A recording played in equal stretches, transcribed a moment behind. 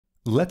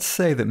Let's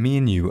say that me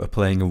and you are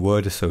playing a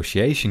word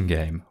association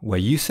game where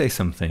you say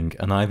something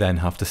and I then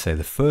have to say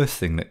the first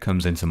thing that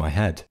comes into my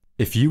head.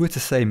 If you were to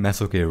say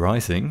Metal Gear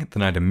Rising,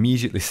 then I'd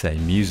immediately say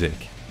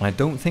music. And I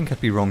don't think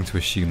I'd be wrong to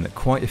assume that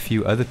quite a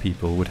few other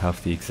people would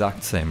have the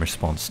exact same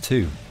response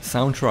too.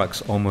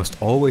 Soundtracks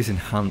almost always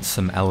enhance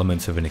some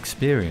element of an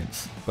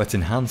experience, but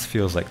enhance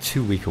feels like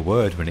too weak a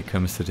word when it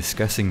comes to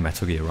discussing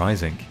Metal Gear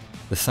Rising.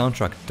 The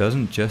soundtrack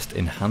doesn't just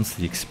enhance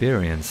the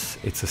experience,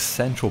 it's a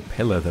central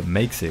pillar that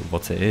makes it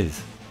what it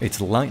is.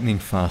 It's lightning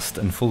fast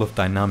and full of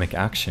dynamic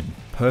action,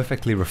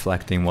 perfectly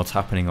reflecting what's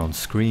happening on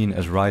screen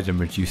as Raiden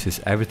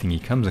reduces everything he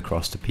comes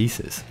across to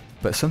pieces.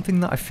 But something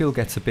that I feel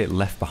gets a bit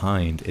left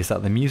behind is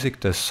that the music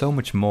does so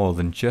much more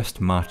than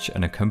just match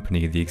and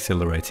accompany the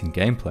exhilarating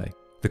gameplay.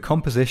 The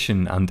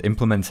composition and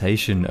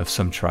implementation of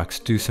some tracks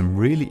do some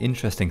really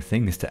interesting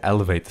things to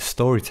elevate the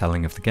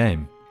storytelling of the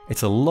game.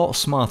 It's a lot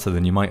smarter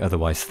than you might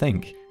otherwise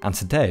think, and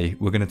today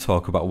we're going to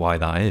talk about why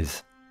that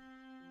is.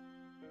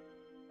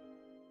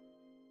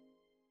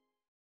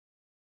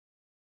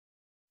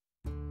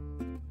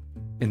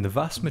 In the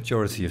vast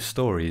majority of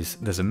stories,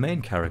 there's a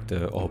main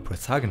character or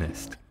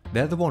protagonist.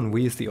 They're the one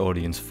we as the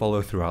audience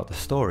follow throughout the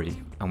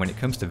story, and when it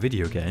comes to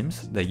video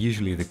games, they're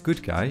usually the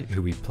good guy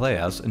who we play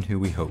as and who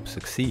we hope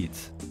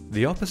succeeds.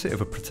 The opposite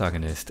of a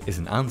protagonist is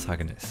an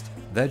antagonist.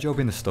 Their job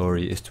in the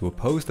story is to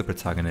oppose the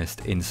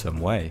protagonist in some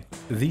way.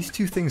 These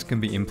two things can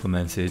be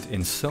implemented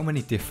in so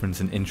many different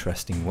and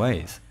interesting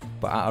ways,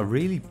 but at a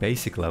really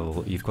basic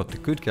level you've got the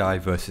good guy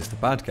versus the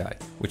bad guy,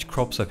 which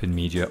crops up in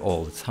media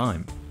all the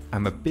time.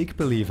 I'm a big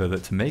believer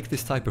that to make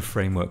this type of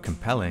framework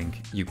compelling,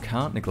 you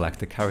can't neglect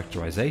the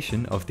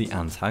characterization of the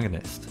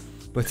antagonist.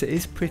 But it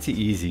is pretty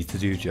easy to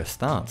do just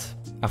that.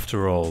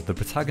 After all, the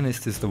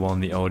protagonist is the one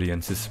the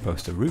audience is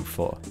supposed to root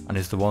for, and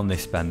is the one they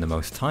spend the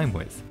most time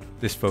with.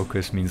 This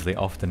focus means they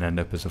often end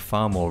up as a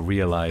far more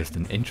realised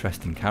and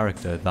interesting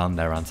character than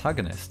their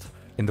antagonist.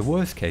 In the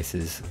worst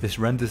cases, this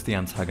renders the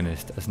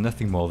antagonist as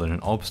nothing more than an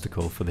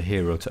obstacle for the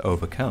hero to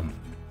overcome.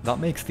 That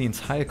makes the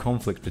entire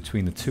conflict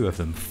between the two of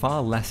them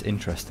far less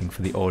interesting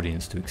for the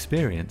audience to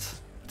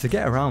experience. To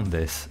get around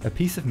this, a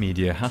piece of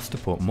media has to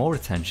put more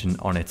attention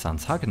on its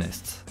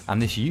antagonists,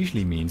 and this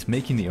usually means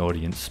making the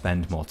audience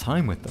spend more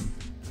time with them.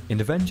 In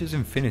Avengers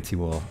Infinity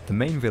War, the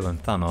main villain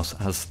Thanos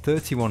has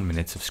 31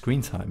 minutes of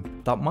screen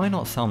time. That might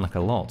not sound like a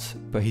lot,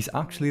 but he's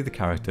actually the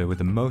character with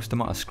the most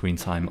amount of screen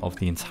time of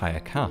the entire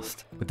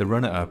cast, with the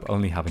runner-up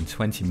only having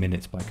 20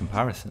 minutes by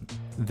comparison.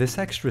 This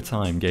extra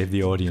time gave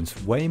the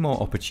audience way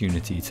more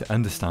opportunity to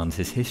understand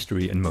his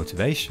history and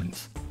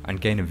motivations,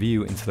 and gain a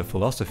view into the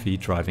philosophy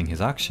driving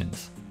his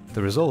actions.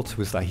 The result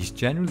was that he's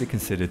generally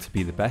considered to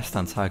be the best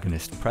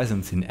antagonist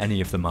present in any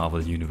of the Marvel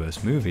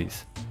Universe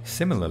movies.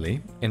 Similarly,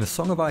 in A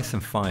Song of Ice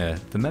and Fire,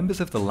 the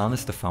members of the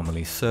Lannister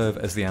family serve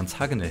as the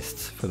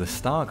antagonists for the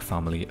Stark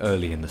family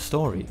early in the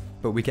story,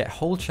 but we get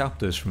whole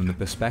chapters from the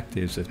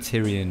perspectives of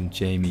Tyrion,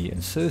 Jaime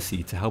and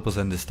Cersei to help us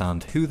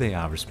understand who they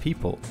are as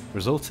people,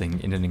 resulting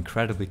in an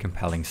incredibly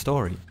compelling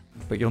story.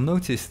 But you'll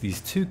notice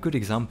these two good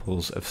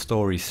examples of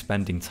stories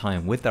spending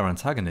time with their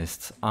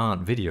antagonists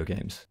aren't video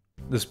games.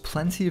 There's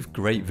plenty of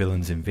great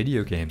villains in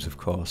video games of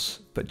course,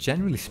 but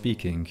generally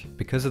speaking,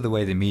 because of the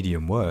way the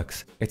medium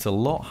works, it's a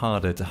lot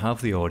harder to have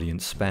the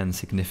audience spend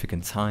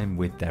significant time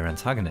with their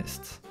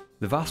antagonists.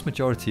 The vast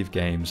majority of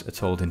games are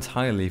told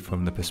entirely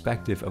from the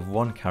perspective of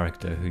one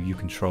character who you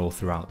control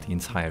throughout the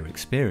entire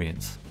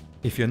experience.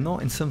 If you're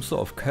not in some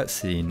sort of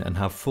cutscene and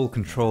have full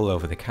control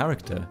over the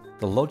character,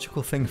 the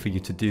logical thing for you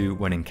to do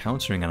when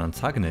encountering an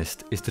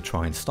antagonist is to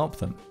try and stop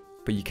them.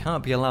 But you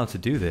can't be allowed to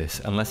do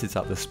this unless it's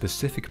at the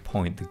specific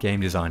point the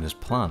game designers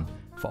plan,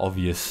 for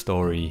obvious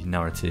story,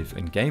 narrative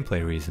and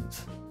gameplay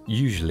reasons.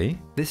 Usually,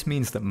 this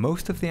means that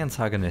most of the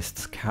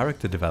antagonist's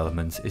character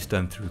development is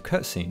done through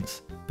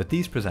cutscenes, but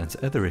these present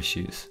other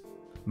issues.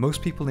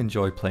 Most people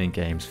enjoy playing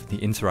games for the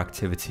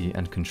interactivity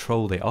and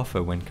control they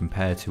offer when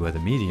compared to other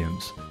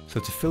mediums, so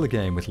to fill a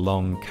game with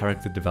long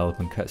character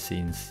development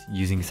cutscenes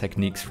using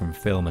techniques from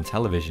film and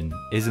television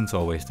isn't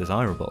always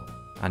desirable.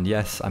 And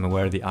yes, I'm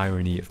aware of the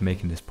irony of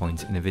making this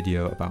point in a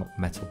video about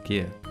Metal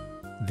Gear.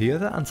 The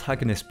other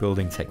antagonist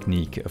building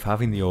technique of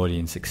having the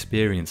audience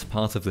experience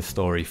part of the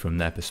story from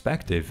their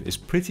perspective is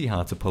pretty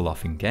hard to pull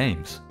off in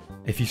games.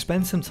 If you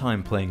spend some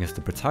time playing as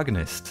the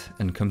protagonist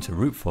and come to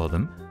root for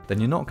them, then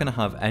you're not going to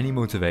have any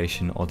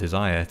motivation or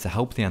desire to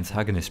help the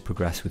antagonist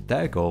progress with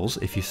their goals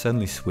if you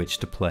suddenly switch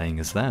to playing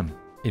as them.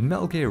 In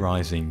Metal Gear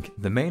Rising,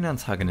 the main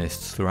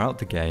antagonists throughout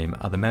the game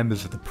are the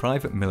members of the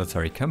private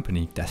military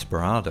company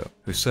Desperado,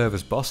 who serve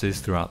as bosses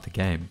throughout the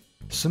game.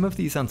 Some of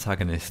these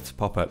antagonists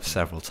pop up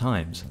several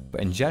times, but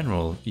in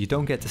general, you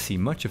don't get to see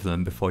much of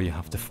them before you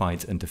have to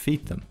fight and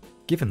defeat them.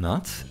 Given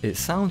that, it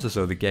sounds as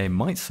though the game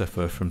might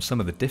suffer from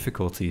some of the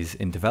difficulties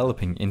in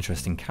developing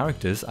interesting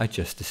characters I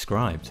just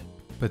described.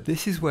 But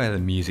this is where the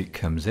music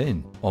comes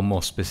in, or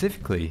more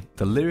specifically,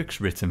 the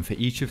lyrics written for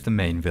each of the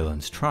main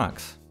villain's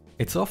tracks.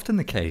 It's often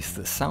the case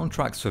that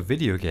soundtracks for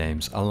video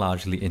games are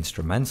largely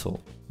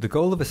instrumental. The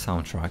goal of a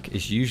soundtrack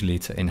is usually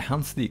to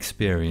enhance the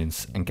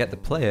experience and get the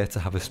player to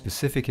have a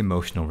specific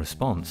emotional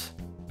response.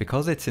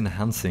 because it's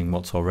enhancing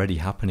what's already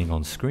happening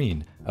on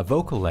screen, a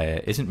vocal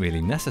layer isn't really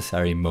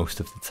necessary most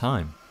of the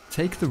time.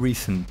 Take the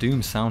recent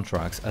Doom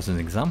soundtracks as an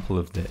example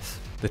of this.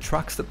 The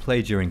tracks that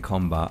play during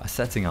combat are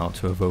setting out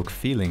to evoke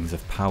feelings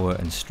of power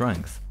and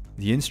strength.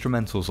 The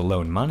instrumentals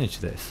alone manage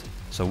this,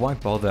 so why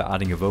bother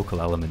adding a vocal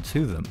element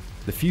to them?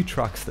 The few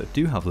tracks that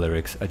do have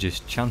lyrics are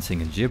just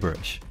chanting and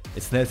gibberish.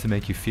 It's there to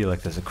make you feel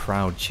like there's a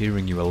crowd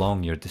cheering you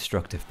along your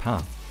destructive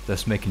path,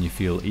 thus making you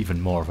feel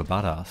even more of a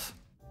badass.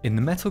 In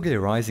the Metal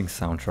Gear Rising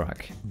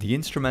soundtrack, the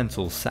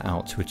instrumentals set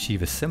out to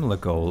achieve a similar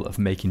goal of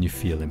making you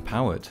feel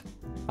empowered.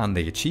 And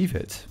they achieve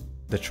it.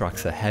 The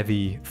tracks are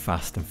heavy,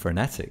 fast and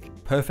frenetic,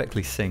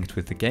 perfectly synced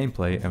with the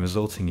gameplay and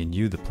resulting in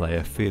you, the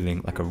player,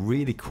 feeling like a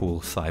really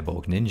cool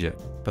cyborg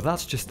ninja. But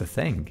that's just the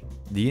thing.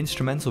 The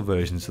instrumental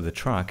versions of the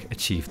track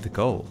achieved the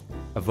goal.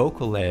 A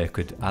vocal layer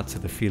could add to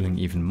the feeling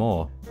even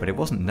more, but it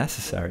wasn't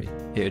necessary.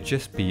 It'd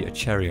just be a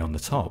cherry on the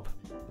top.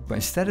 But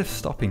instead of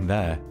stopping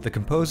there, the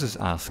composers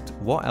asked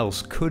what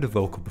else could a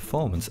vocal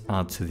performance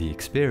add to the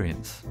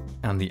experience?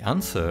 And the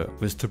answer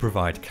was to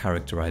provide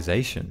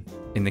characterization.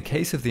 In the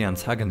case of the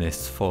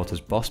antagonists fought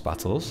as boss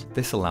battles,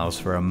 this allows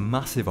for a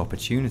massive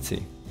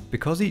opportunity.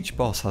 Because each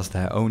boss has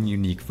their own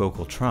unique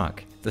vocal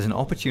track, there's an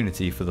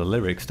opportunity for the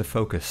lyrics to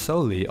focus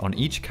solely on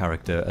each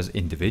character as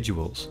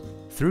individuals.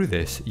 Through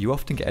this, you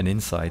often get an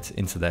insight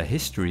into their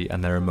history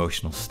and their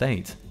emotional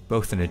state,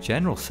 both in a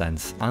general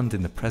sense and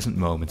in the present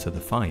moment of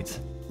the fight.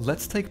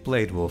 Let's take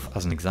Blade Wolf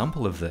as an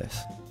example of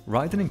this.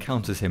 Raiden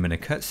encounters him in a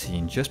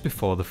cutscene just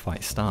before the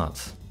fight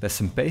starts. There's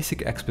some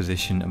basic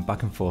exposition and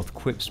back and forth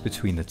quips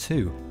between the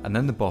two, and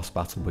then the boss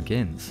battle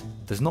begins.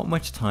 There's not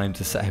much time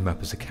to set him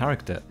up as a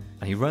character,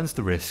 and he runs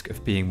the risk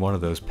of being one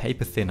of those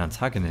paper-thin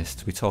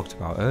antagonists we talked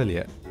about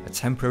earlier, a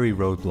temporary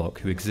roadblock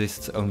who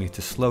exists only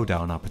to slow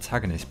down our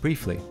protagonist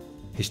briefly.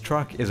 His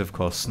track is of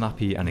course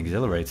snappy and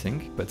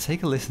exhilarating, but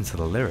take a listen to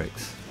the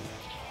lyrics.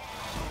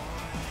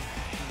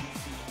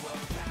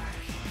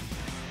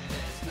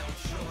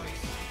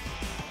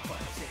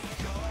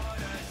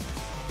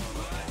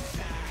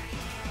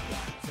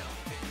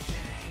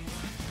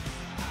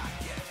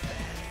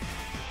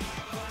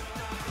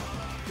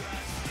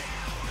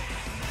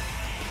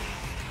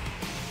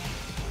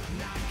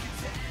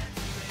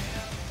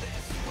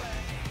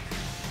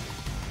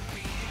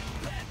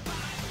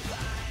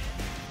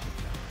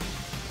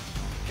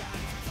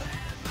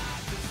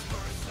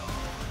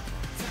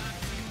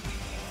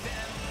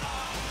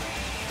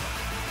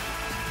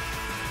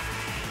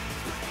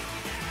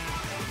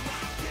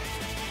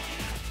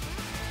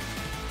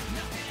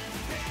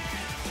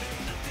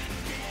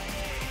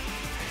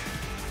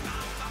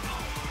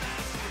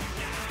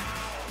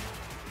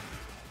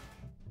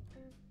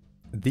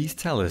 These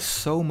tell us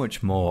so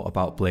much more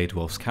about Blade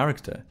Wolf's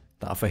character,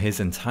 that for his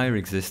entire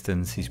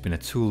existence he's been a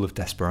tool of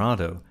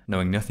Desperado,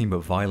 knowing nothing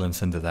but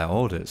violence under their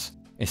orders.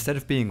 Instead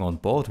of being on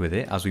board with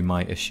it, as we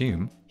might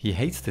assume, he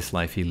hates this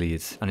life he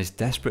leads and is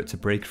desperate to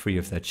break free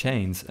of their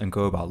chains and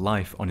go about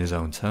life on his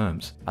own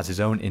terms, as his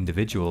own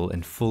individual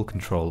in full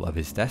control of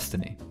his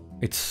destiny.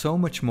 It's so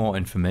much more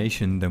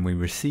information than we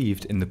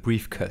received in the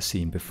brief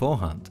cutscene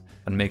beforehand,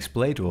 and makes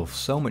Blade Wolf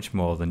so much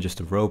more than just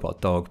a robot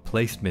dog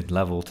placed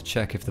mid-level to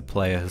check if the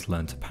player has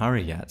learned to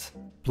parry yet.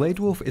 Blade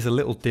Wolf is a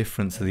little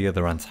different to the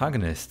other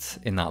antagonists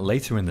in that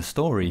later in the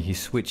story he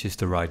switches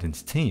to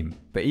Raiden's team,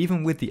 but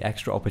even with the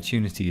extra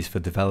opportunities for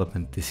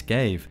development this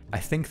gave, I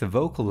think the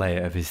vocal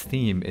layer of his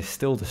theme is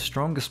still the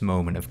strongest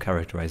moment of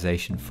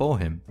characterization for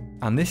him.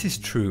 And this is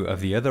true of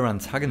the other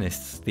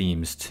antagonists'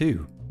 themes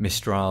too.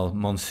 Mistral,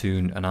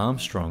 Monsoon and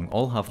Armstrong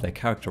all have their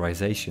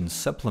characterizations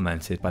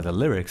supplemented by the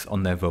lyrics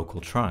on their vocal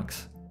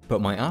tracks.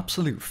 But my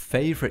absolute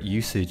favourite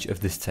usage of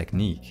this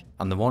technique,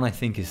 and the one I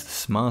think is the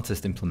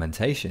smartest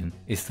implementation,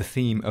 is the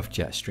theme of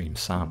Jetstream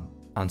Sam.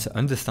 And to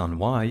understand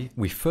why,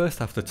 we first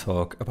have to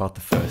talk about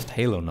the first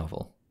Halo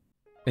novel.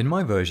 In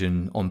my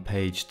version, on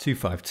page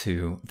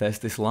 252, there's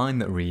this line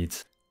that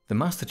reads, "The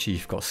Master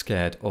Chief got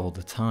scared all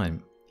the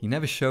time. He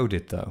never showed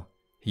it though.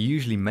 He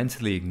usually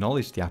mentally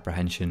acknowledged the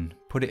apprehension,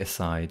 put it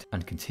aside,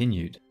 and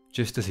continued,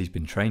 just as he's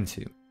been trained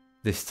to.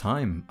 This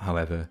time,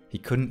 however, he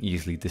couldn't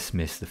easily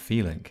dismiss the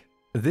feeling."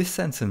 This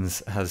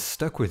sentence has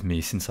stuck with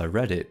me since I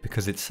read it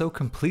because it's so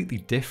completely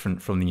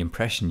different from the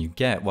impression you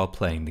get while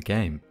playing the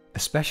game.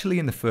 Especially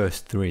in the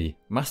first three,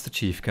 Master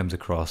Chief comes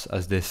across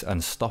as this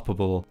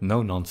unstoppable,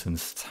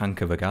 no-nonsense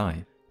tank of a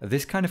guy.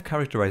 This kind of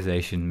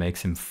characterization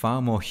makes him far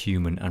more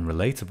human and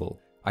relatable.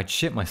 I'd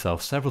shit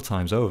myself several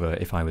times over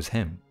if I was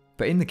him.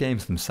 But in the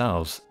games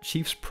themselves,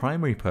 Chief's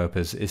primary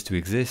purpose is to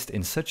exist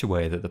in such a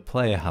way that the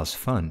player has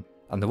fun,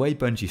 and the way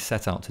Bungie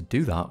set out to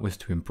do that was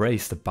to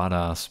embrace the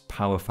badass,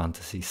 power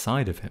fantasy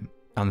side of him.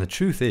 And the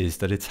truth is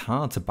that it's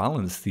hard to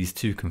balance these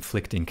two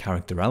conflicting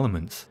character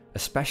elements,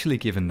 especially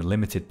given the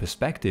limited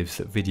perspectives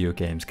that video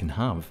games can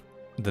have.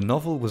 The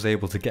novel was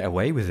able to get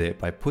away with it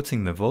by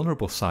putting the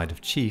vulnerable side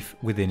of Chief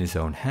within his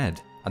own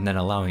head, and then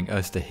allowing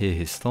us to hear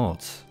his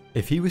thoughts.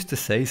 If he was to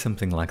say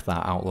something like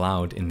that out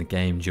loud in the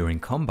game during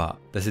combat,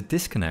 there's a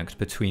disconnect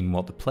between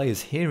what the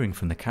player's hearing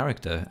from the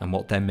character and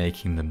what they're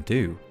making them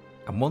do.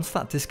 And once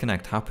that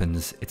disconnect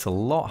happens, it's a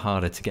lot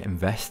harder to get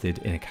invested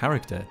in a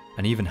character,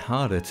 and even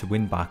harder to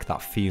win back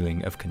that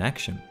feeling of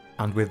connection.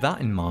 And with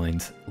that in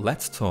mind,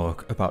 let's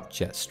talk about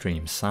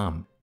Jetstream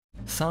Sam.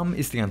 Sam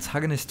is the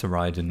antagonist to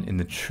Raiden in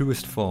the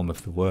truest form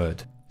of the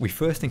word. We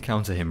first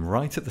encounter him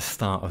right at the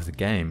start of the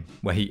game,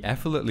 where he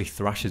effortlessly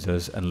thrashes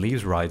us and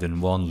leaves Raiden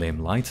one limb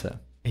lighter.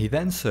 He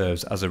then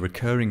serves as a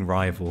recurring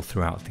rival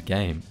throughout the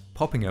game,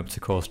 popping up to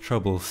cause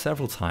trouble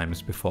several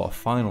times before a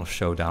final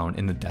showdown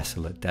in the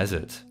desolate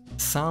desert.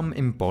 Sam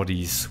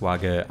embodies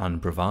swagger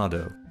and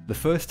bravado. The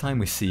first time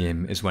we see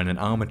him is when an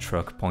armoured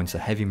truck points a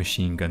heavy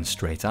machine gun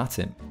straight at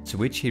him, to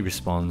which he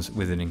responds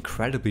with an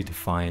incredibly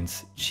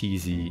defiant,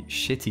 cheesy,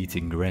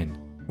 shit-eating grin.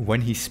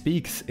 When he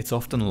speaks, it's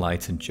often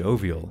light and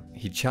jovial.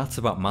 He chats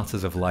about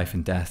matters of life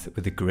and death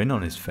with a grin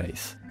on his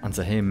face, and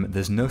to him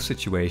there's no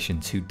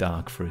situation too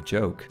dark for a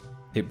joke.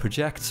 It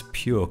projects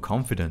pure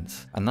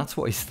confidence, and that's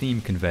what his theme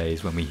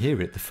conveys when we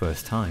hear it the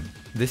first time.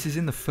 This is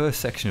in the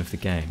first section of the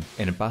game,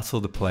 in a battle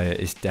the player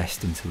is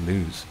destined to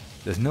lose.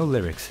 There's no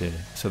lyrics here,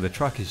 so the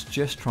track is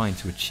just trying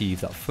to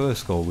achieve that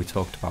first goal we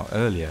talked about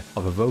earlier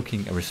of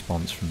evoking a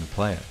response from the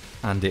player.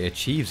 And it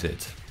achieves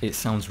it. It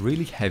sounds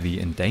really heavy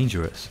and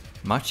dangerous,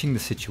 matching the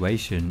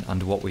situation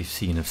and what we've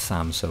seen of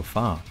Sam so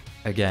far.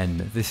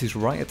 Again, this is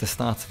right at the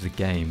start of the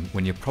game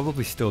when you're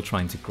probably still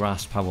trying to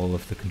grasp how all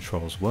of the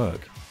controls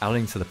work,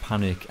 adding to the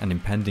panic and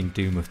impending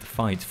doom of the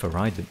fight for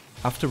Raiden.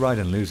 After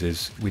Raiden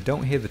loses, we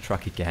don't hear the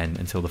track again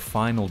until the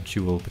final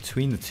duel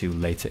between the two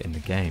later in the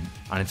game,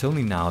 and it's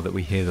only now that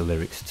we hear the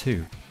lyrics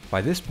too.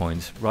 By this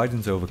point,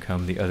 Raiden's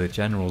overcome the other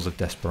generals of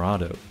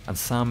Desperado, and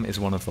Sam is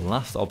one of the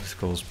last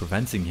obstacles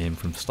preventing him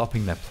from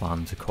stopping their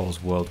plan to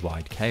cause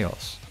worldwide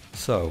chaos.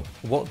 So,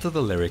 what do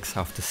the lyrics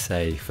have to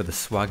say for the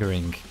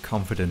swaggering,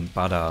 confident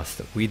badass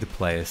that we the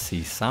player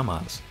see Sam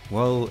as?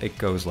 Well, it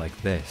goes like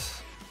this.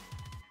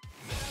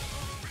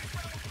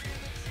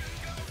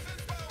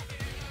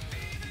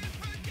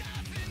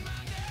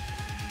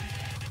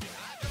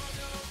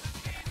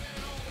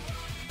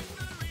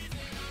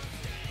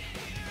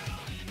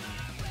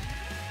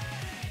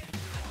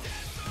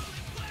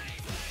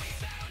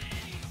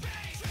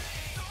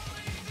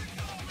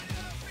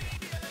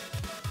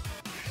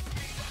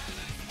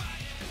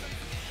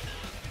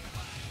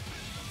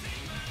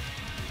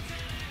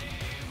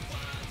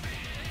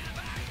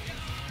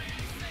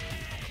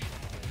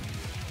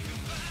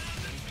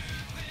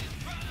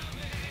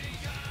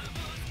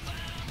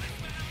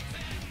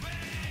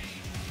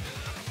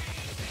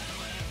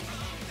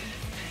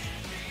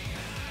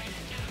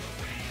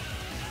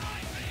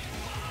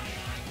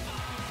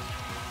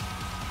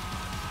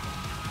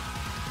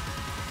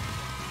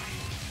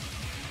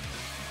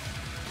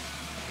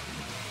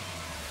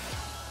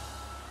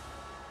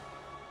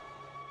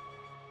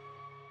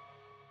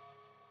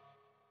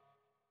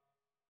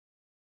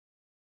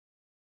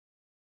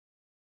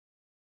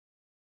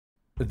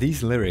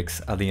 These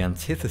lyrics are the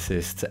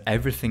antithesis to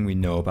everything we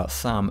know about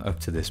Sam up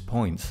to this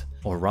point,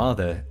 or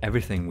rather,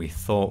 everything we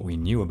thought we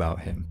knew about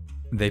him.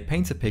 They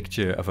paint a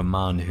picture of a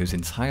man whose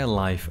entire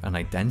life and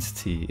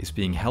identity is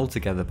being held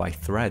together by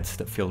threads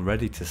that feel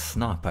ready to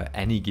snap at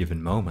any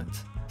given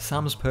moment.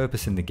 Sam's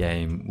purpose in the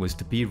game was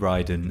to be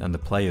Raiden and the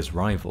player's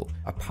rival,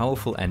 a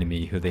powerful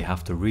enemy who they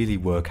have to really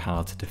work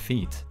hard to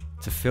defeat.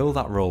 To fill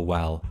that role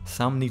well,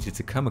 Sam needed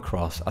to come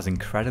across as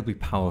incredibly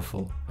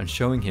powerful, and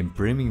showing him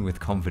brimming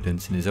with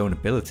confidence in his own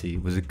ability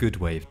was a good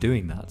way of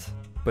doing that.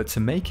 But to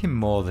make him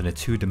more than a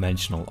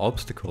two-dimensional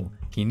obstacle,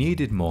 he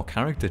needed more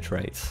character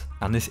traits,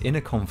 and this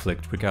inner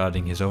conflict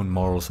regarding his own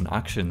morals and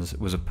actions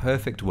was a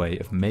perfect way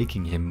of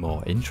making him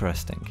more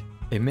interesting.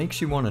 It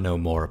makes you want to know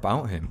more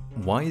about him.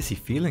 Why is he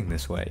feeling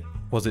this way?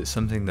 Was it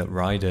something that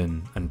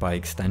Raiden, and by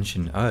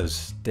extension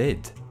us,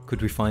 did?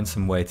 Could we find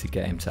some way to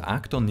get him to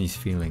act on these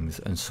feelings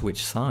and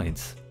switch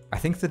sides? I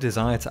think the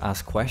desire to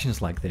ask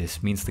questions like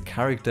this means the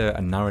character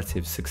and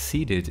narrative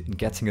succeeded in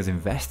getting us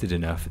invested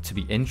enough to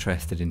be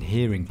interested in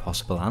hearing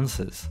possible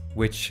answers,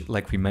 which,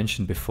 like we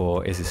mentioned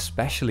before, is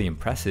especially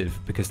impressive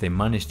because they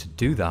managed to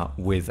do that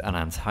with an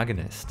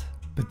antagonist.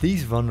 But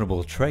these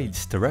vulnerable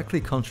traits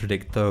directly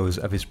contradict those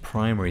of his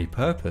primary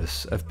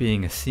purpose of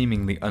being a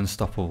seemingly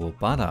unstoppable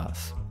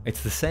badass.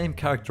 It's the same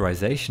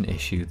characterization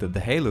issue that the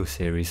Halo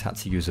series had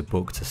to use a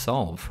book to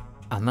solve.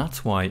 And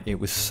that's why it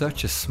was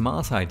such a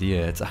smart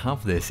idea to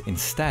have this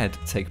instead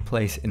take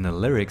place in the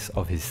lyrics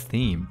of his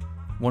theme.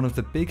 One of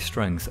the big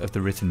strengths of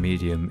the written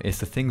medium is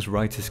the things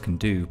writers can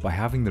do by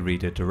having the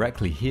reader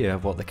directly hear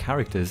what the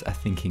characters are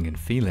thinking and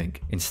feeling,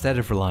 instead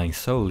of relying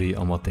solely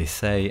on what they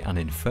say and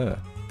infer.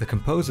 The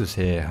composers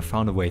here have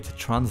found a way to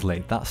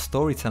translate that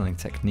storytelling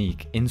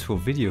technique into a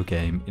video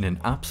game in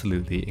an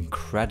absolutely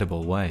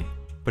incredible way.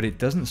 But it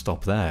doesn't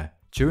stop there.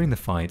 During the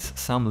fights,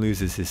 Sam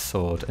loses his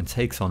sword and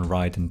takes on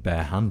Raiden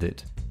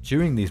barehanded.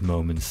 During these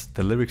moments,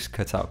 the lyrics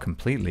cut out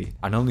completely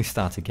and only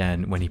start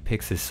again when he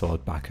picks his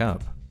sword back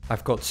up.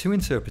 I've got two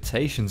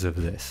interpretations of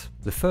this.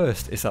 The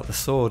first is that the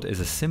sword is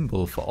a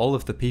symbol for all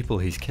of the people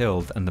he's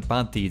killed and the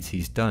bad deeds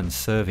he's done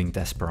serving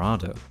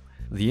Desperado.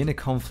 The inner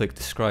conflict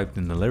described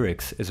in the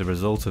lyrics is a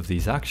result of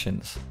these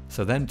actions,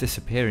 so them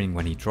disappearing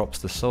when he drops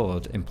the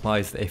sword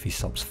implies that if he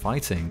stops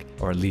fighting,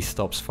 or at least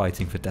stops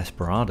fighting for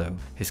Desperado,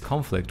 his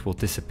conflict will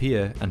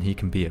disappear and he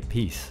can be at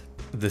peace.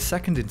 The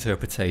second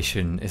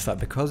interpretation is that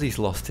because he's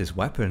lost his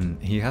weapon,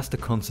 he has to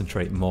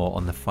concentrate more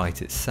on the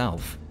fight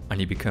itself, and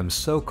he becomes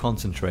so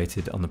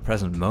concentrated on the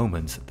present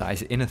moment that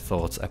his inner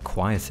thoughts are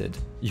quieted.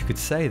 You could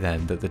say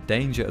then that the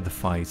danger of the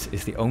fight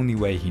is the only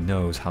way he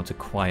knows how to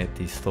quiet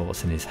these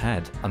thoughts in his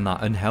head, and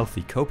that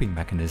unhealthy coping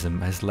mechanism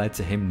has led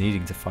to him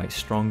needing to fight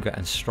stronger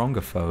and stronger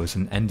foes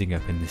and ending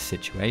up in this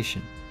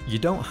situation. You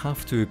don't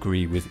have to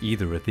agree with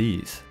either of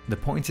these. The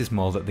point is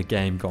more that the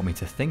game got me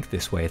to think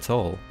this way at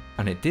all,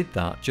 and it did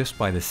that just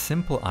by the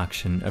simple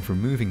action of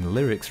removing the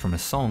lyrics from a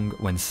song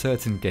when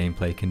certain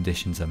gameplay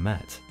conditions are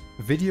met.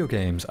 Video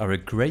games are a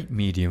great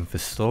medium for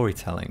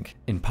storytelling,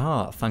 in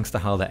part thanks to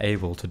how they're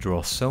able to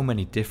draw so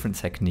many different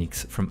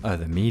techniques from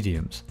other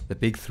mediums, the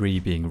big three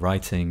being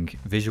writing,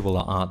 visual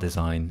art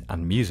design,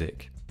 and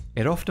music.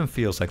 It often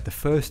feels like the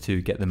first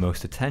two get the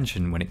most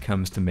attention when it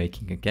comes to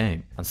making a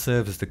game, and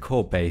serve as the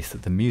core base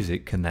that the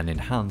music can then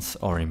enhance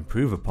or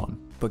improve upon.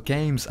 But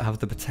games have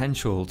the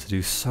potential to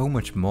do so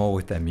much more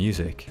with their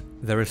music.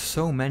 There are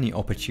so many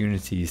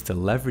opportunities to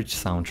leverage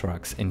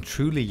soundtracks in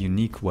truly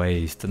unique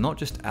ways to not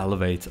just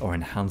elevate or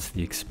enhance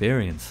the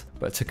experience,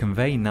 but to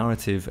convey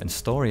narrative and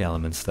story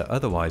elements that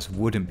otherwise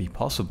wouldn't be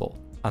possible.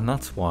 And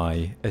that's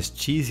why, as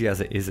cheesy as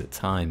it is at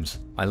times,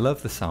 I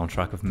love the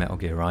soundtrack of Metal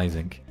Gear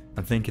Rising,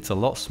 and think it's a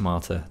lot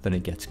smarter than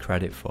it gets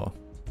credit for.